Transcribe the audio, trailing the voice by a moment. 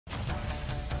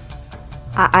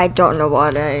I don't know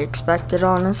what I expected,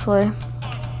 honestly.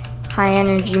 High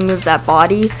energy move that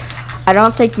body. I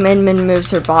don't think Min Min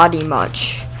moves her body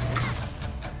much.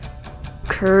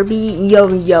 Kirby,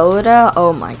 Yoda.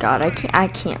 Oh my god, I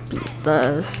can't beat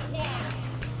this.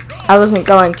 I wasn't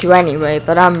going to anyway,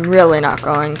 but I'm really not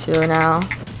going to now.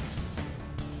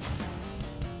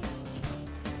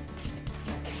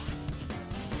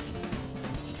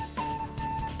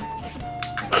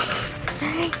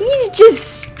 He's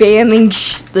just spamming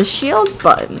the shield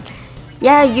button.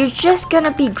 Yeah, you're just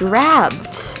gonna be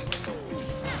grabbed.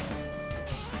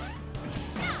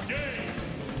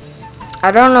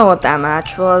 I don't know what that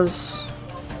match was.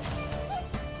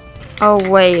 Oh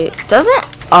wait, doesn't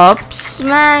up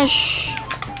smash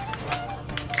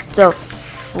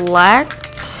deflect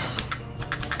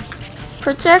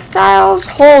projectiles?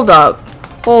 Hold up.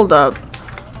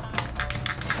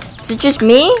 Is it just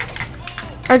me?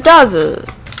 Or does it?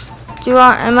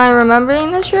 Am I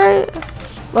remembering this right?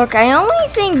 Look, I only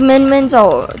think Min Min's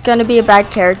gonna be a bad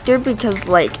character because,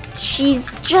 like,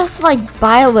 she's just like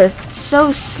Byleth,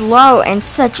 so slow and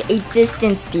such a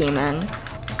distance demon.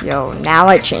 Yo, now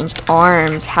I changed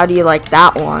arms. How do you like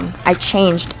that one? I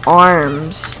changed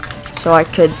arms so I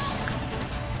could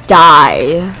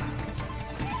die.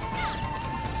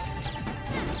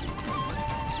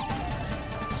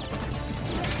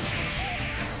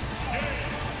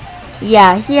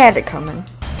 Yeah, he had it coming.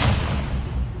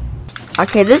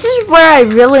 Okay, this is where I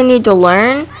really need to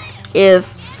learn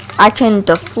if I can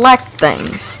deflect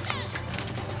things.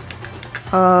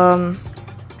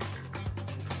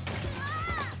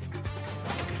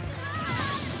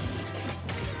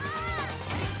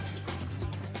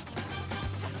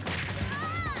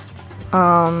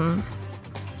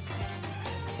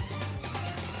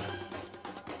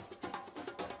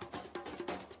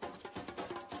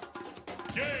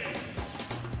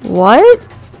 What?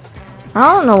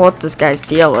 I don't know what this guy's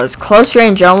deal is. Close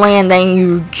range only, and then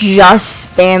you just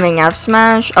spamming F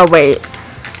smash. Oh wait,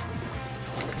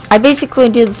 I basically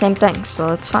do the same thing,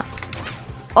 so it's fine.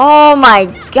 Oh my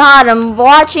god, I'm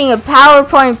watching a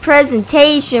PowerPoint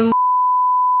presentation.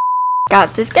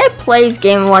 God, this guy plays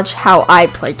Game & Watch how I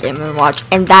play Game & Watch,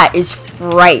 and that is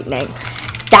frightening.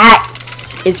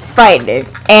 That is frightening,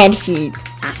 and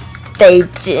they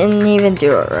didn't even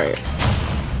do it right.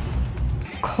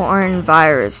 Corn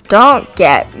virus, don't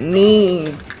get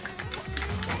me.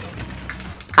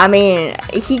 I mean,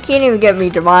 he can't even get me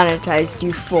demonetized,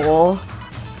 you fool.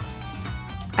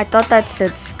 I thought that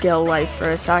said skill life for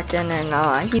a second,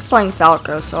 and he's playing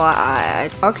Falco, so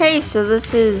okay, so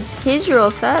this is his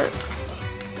rule set.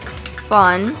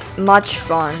 Fun, much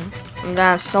fun. I'm gonna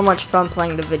have so much fun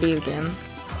playing the video game.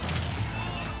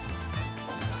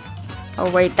 Oh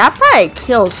wait, that probably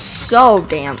kills so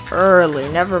damn early.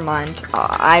 Never mind.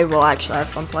 I will actually have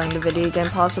fun playing the video game,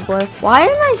 possibly. Why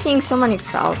am I seeing so many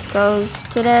Falcos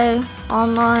today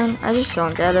online? I just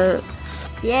don't get it.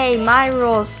 Yay, my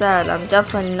rule set. I'm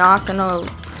definitely not gonna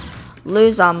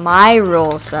lose on my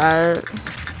rule set.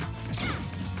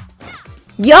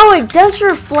 Yo, it does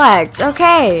reflect.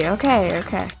 Okay.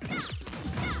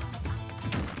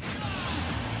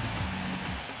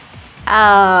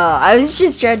 I was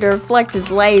just trying to reflect his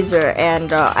laser,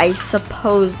 and I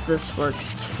suppose this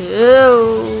works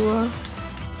too.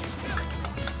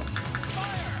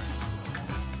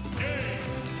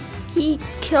 He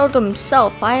killed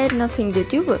himself. I had nothing to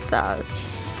do with that.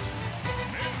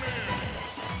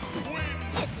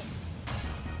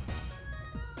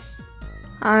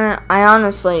 I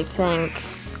honestly think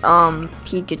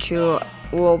Pikachu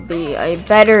will be a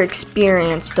better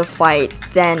experience to fight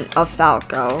than a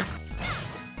Falco.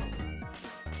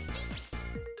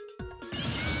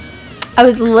 I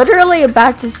was literally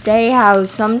about to say how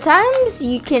sometimes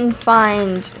you can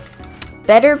find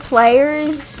better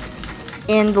players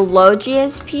in the low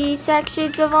GSP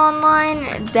sections of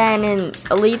online than in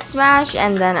Elite Smash,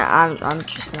 and then I'm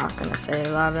just not gonna say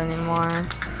that anymore.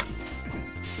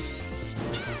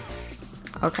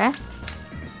 Okay,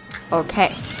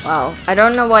 well, I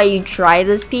don't know why you try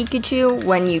this Pikachu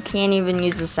when you can't even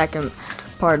use the second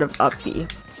part of up B.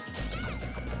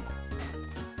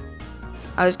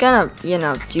 I was gonna,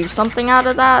 do something out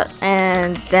of that,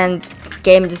 and then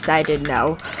game decided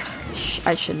no,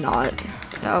 I should not.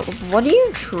 What are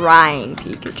you trying,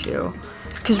 Pikachu?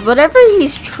 Because whatever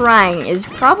he's trying is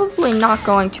probably not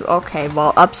going to. Okay,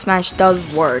 well, up smash does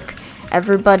work.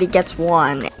 Everybody gets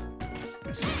one.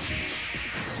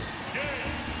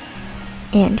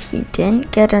 And he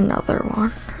didn't get another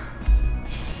one.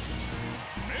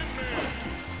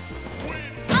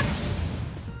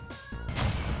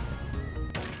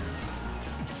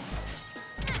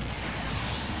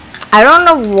 I don't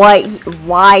know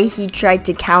why he tried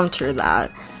to counter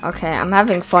that. Okay, I'm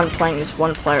having fun playing this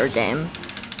one-player game.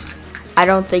 I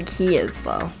don't think he is,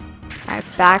 though. Alright,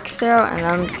 back throw, and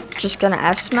I'm just gonna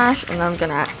F smash, and I'm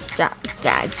gonna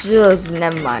just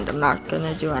never mind. I'm not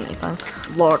gonna do anything.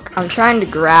 Look, I'm trying to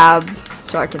grab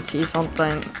so I can see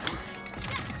something,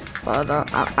 but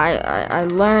I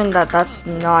learned that that's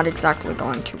not exactly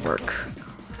going to work.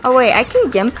 Oh wait, I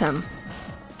can gimp him.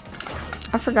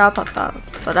 I forgot about that,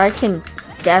 but I can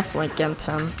definitely gimp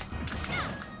him.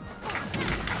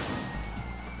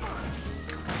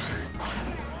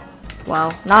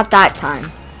 Well, not that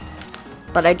time,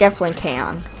 but I definitely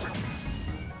can.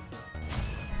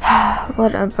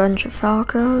 What a bunch of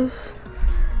Falcos.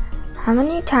 How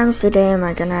many times a day am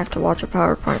I gonna have to watch a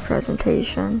PowerPoint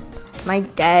presentation? Am I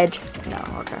dead? No,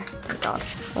 okay, thank God.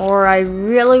 Or I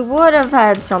really would have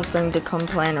had something to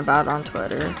complain about on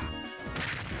Twitter.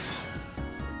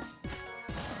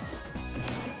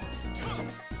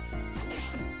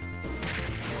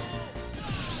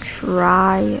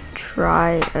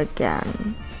 Try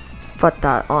again. But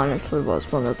that honestly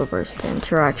was one of the worst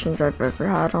interactions I've ever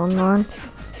had online.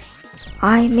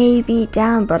 I may be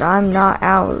down, but I'm not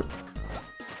out.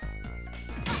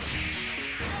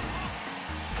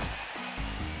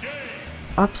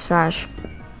 Up smash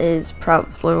is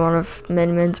probably one of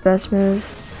Min Min's best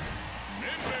moves.